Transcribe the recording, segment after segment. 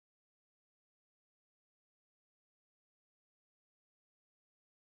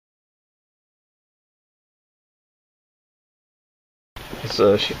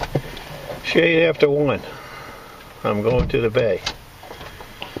It's shade after 1. I'm going to the bay.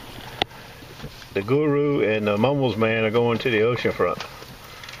 The Guru and the Mumblesman are going to the ocean front.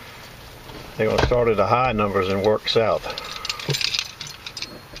 They're going to start at the high numbers and work south.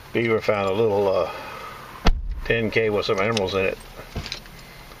 Beaver found a little 10K with some emeralds in it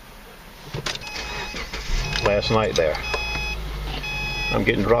last night there. I'm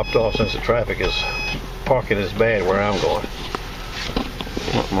getting dropped off since the traffic is parking is bad where I'm going.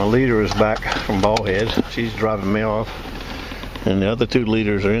 My leader is back from Ballhead. She's driving me off, and the other 2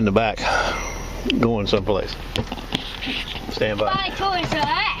 leaders are in the back going someplace. Stand by. Buy Toys R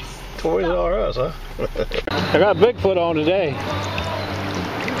Us. Toys R Us, huh? I got Bigfoot on today.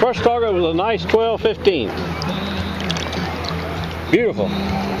 First target was a nice 12-15. Beautiful.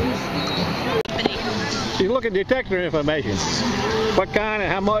 You look at detector information. What kind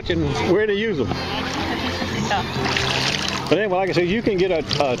and how much and where to use them. But anyway, like I said, you can get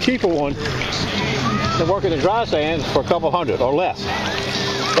a cheaper one than work in the dry sands for a couple hundred or less.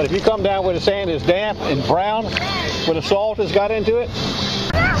 But if you come down where the sand is damp and brown, where the salt has got into it,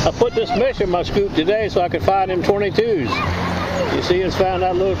 I put this mesh in my scoop today so I could find them 22s. You see, it's found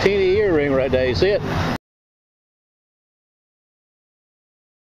that little teeny earring right there. You see it?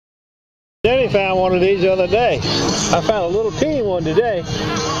 Danny found one of these the other day. I found a little teeny one today. A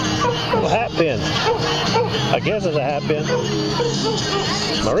little hat pin. I guess it's a hat pin.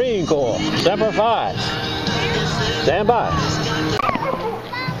 Marine Corps, Semper Fi. Stand by.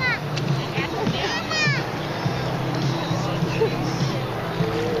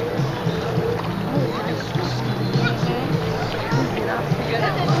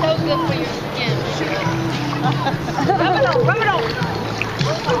 So good for your skin. Rub it on, rub it on.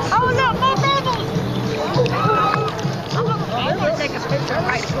 Oh look, more bubbles. I'm gonna take a picture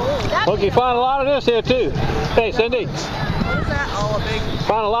right cool. Look, you find a lot of this here too. Hey, Cindy. What is that? Oh, a big.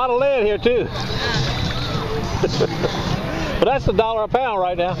 Find a lot of lead here too. But that's $1 a pound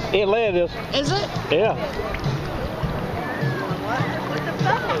right now. In lead is. Is it? Yeah. What's the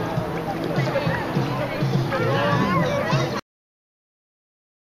bubble?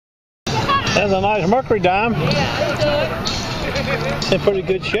 That's a nice mercury dime. Yeah, It's in pretty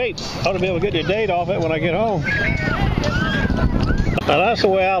good shape. Ought to be able to get the date off it when I get home. Now that's the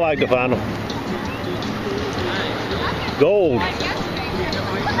way I like to find them. Gold.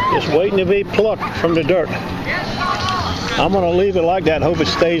 Just waiting to be plucked from the dirt. I'm going to leave it like that and hope it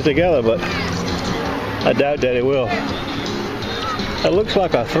stays together, but I doubt that it will. That looks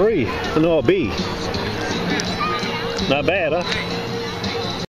like a 3. No, a B. Not bad, huh?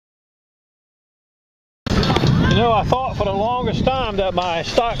 You know, I thought for the longest time that my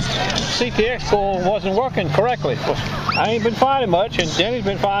stock CTX coil wasn't working correctly. I ain't been finding much, and Denny's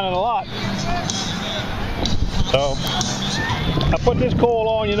been finding a lot. So, I put this coil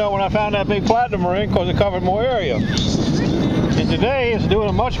on, you know, when I found that big platinum ring because it covered more area. And today, it's doing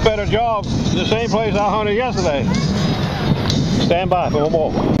a much better job in the same place I hunted yesterday. Stand by for one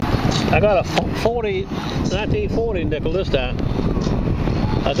more. I got a 1940 nickel this time.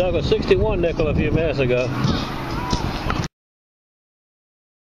 I dug a 61 nickel a few minutes ago.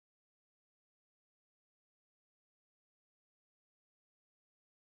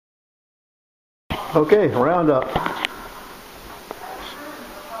 Okay, round up.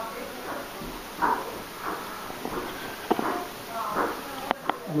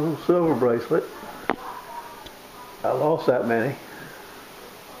 A little silver bracelet. I lost that many.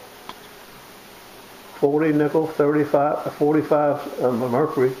 40 nickel, 35, 45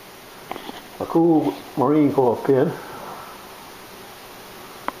 mercury. A cool Marine Corps pin.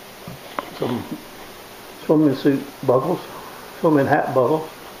 Some swimming suit buckles, swimming hat buckles.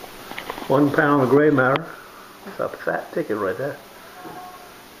 1 pound of gray matter. That's a fat ticket right there.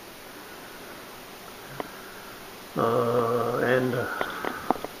 And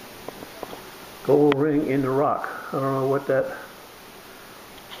gold ring in the rock. I don't know what that.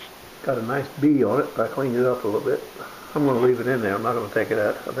 Got a nice B on it, but I cleaned it up a little bit. I'm going to leave it in there. I'm not going to take it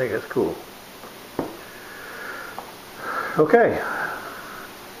out. I think it's cool. Okay.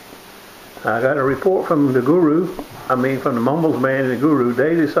 I got a report from the Guru, from the Mumblesman and the Guru.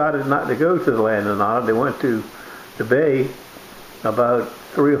 They decided not to go to the land of Nada. They went to the bay about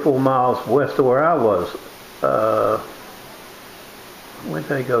 3 or 4 miles west of where I was. Where did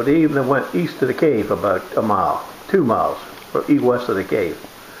they go? They even went east of the cave about a mile, 2 miles, or east west of the cave.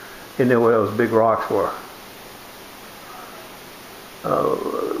 In there where those big rocks were.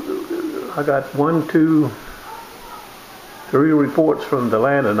 I got 1, 2, 3 reports from the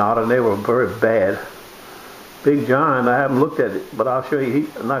land of Nada, and they were very bad. Big John, I haven't looked at it, but I'll show you.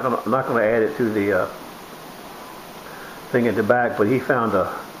 I'm not going to add it to thing at the back, but he found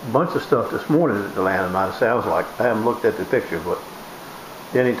a bunch of stuff this morning at the land, it sounds like. I haven't looked at the picture, but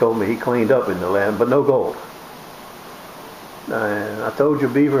then he told me he cleaned up in the land, but no gold. And I told you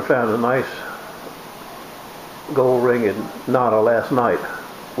Beaver found a nice gold ring in Nada last night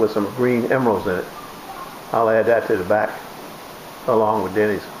with some green emeralds in it. I'll add that to the back along with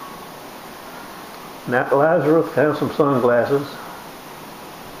Denny's. Now Lazarus has some sunglasses.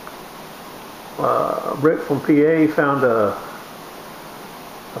 Rick from PA found a,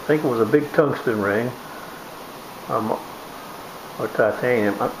 I think it was a big tungsten ring, or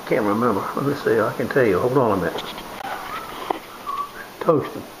titanium, I can't remember. Let me see, I can tell you, hold on a minute.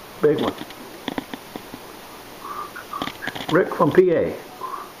 Tungsten, big one. Rick from PA.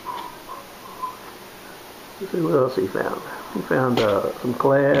 Let's see what else he found. He found some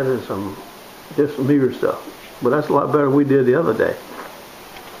clad and some just some mirror stuff, but that's a lot better than we did the other day.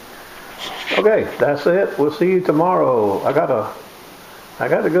 Okay, that's it. We'll see you tomorrow. I gotta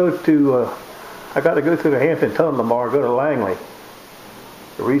go to the Hampton Tunnel tomorrow. Go to Langley,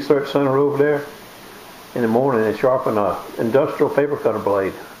 the research center over there, in the morning and sharpen a industrial paper cutter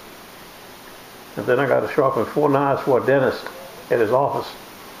blade. And then I got to sharpen 4 knives for a dentist at his office.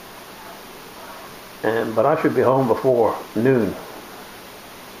 But I should be home before noon.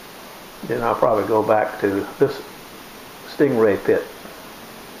 Then I'll probably go back to this stingray pit.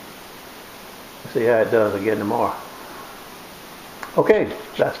 See how it does again tomorrow. Okay,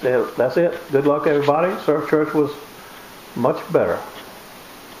 that's it. Good luck, everybody. Surf Church was much better.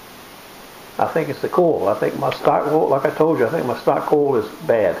 I think it's the coil. I think my stock coil, like I told you, I think my stock coil is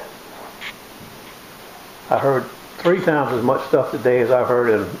bad. I heard 3 times as much stuff today as I've heard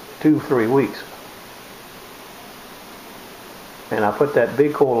in 2-3 weeks. And I put that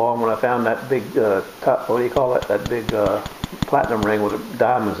big coil on when I found that big, what do you call it? That big platinum ring with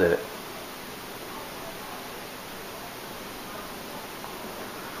diamonds in it.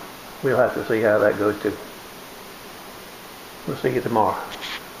 We'll have to see how that goes too. We'll see you tomorrow.